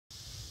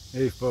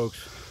Hey folks,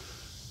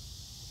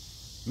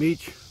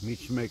 Meech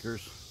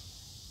Makers.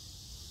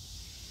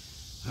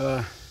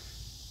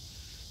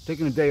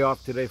 Taking a day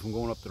off today from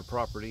going up to the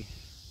property.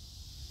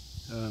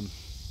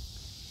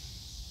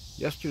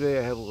 Yesterday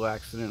I had a little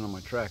accident on my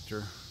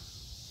tractor.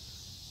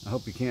 I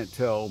hope you can't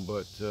tell,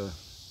 but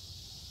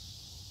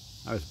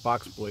I was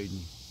box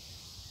blading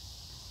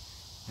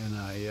and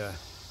I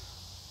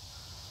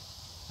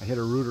hit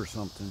a root or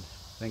something.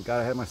 Thank God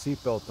I had my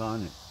seatbelt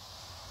on. And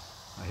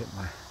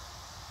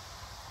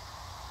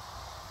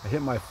I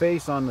hit my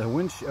face on the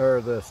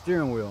the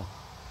steering wheel.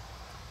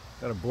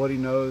 Got a bloody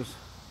nose.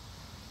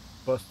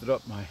 Busted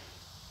up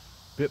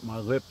bit my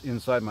lip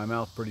inside my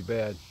mouth pretty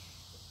bad.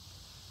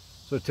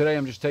 So today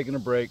I'm just taking a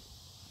break,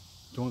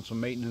 doing some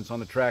maintenance on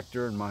the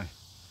tractor and my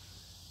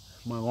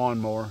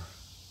lawnmower,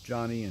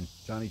 Johnny and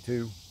Johnny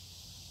 2.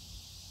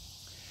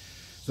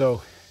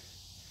 So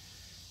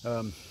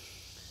I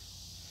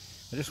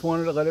just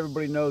wanted to let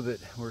everybody know that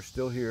we're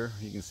still here.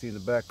 You can see in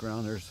the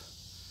background there's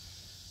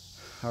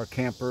our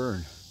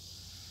camper,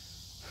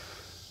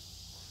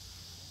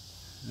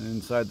 and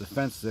inside the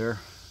fence there's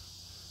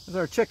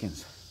our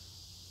chickens.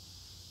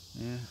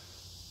 Yeah.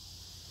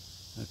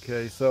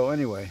 Okay, so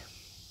anyway,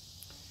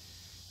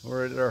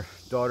 we're at our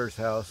daughter's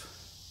house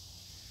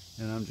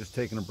and I'm just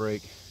taking a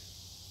break.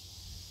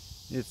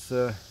 It's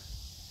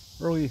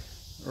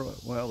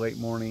late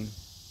morning,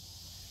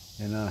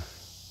 and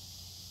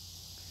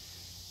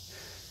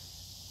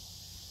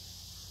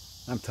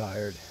I'm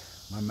tired.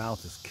 My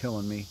mouth is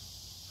killing me.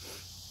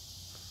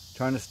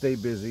 Trying to stay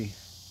busy,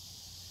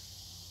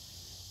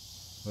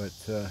 but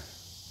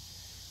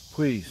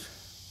please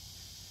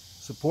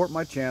support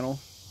my channel.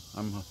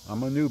 I'm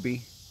a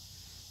newbie.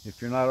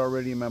 If you're not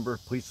already a member,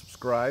 please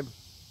subscribe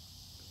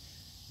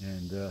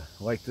and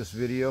like this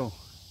video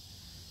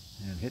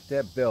and hit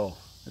that bell.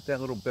 Hit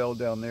that little bell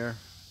down there.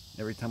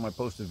 Every time I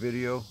post a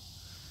video,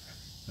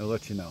 I'll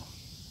let you know.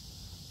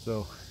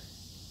 So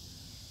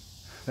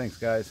thanks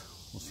guys.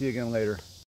 We'll see you again later.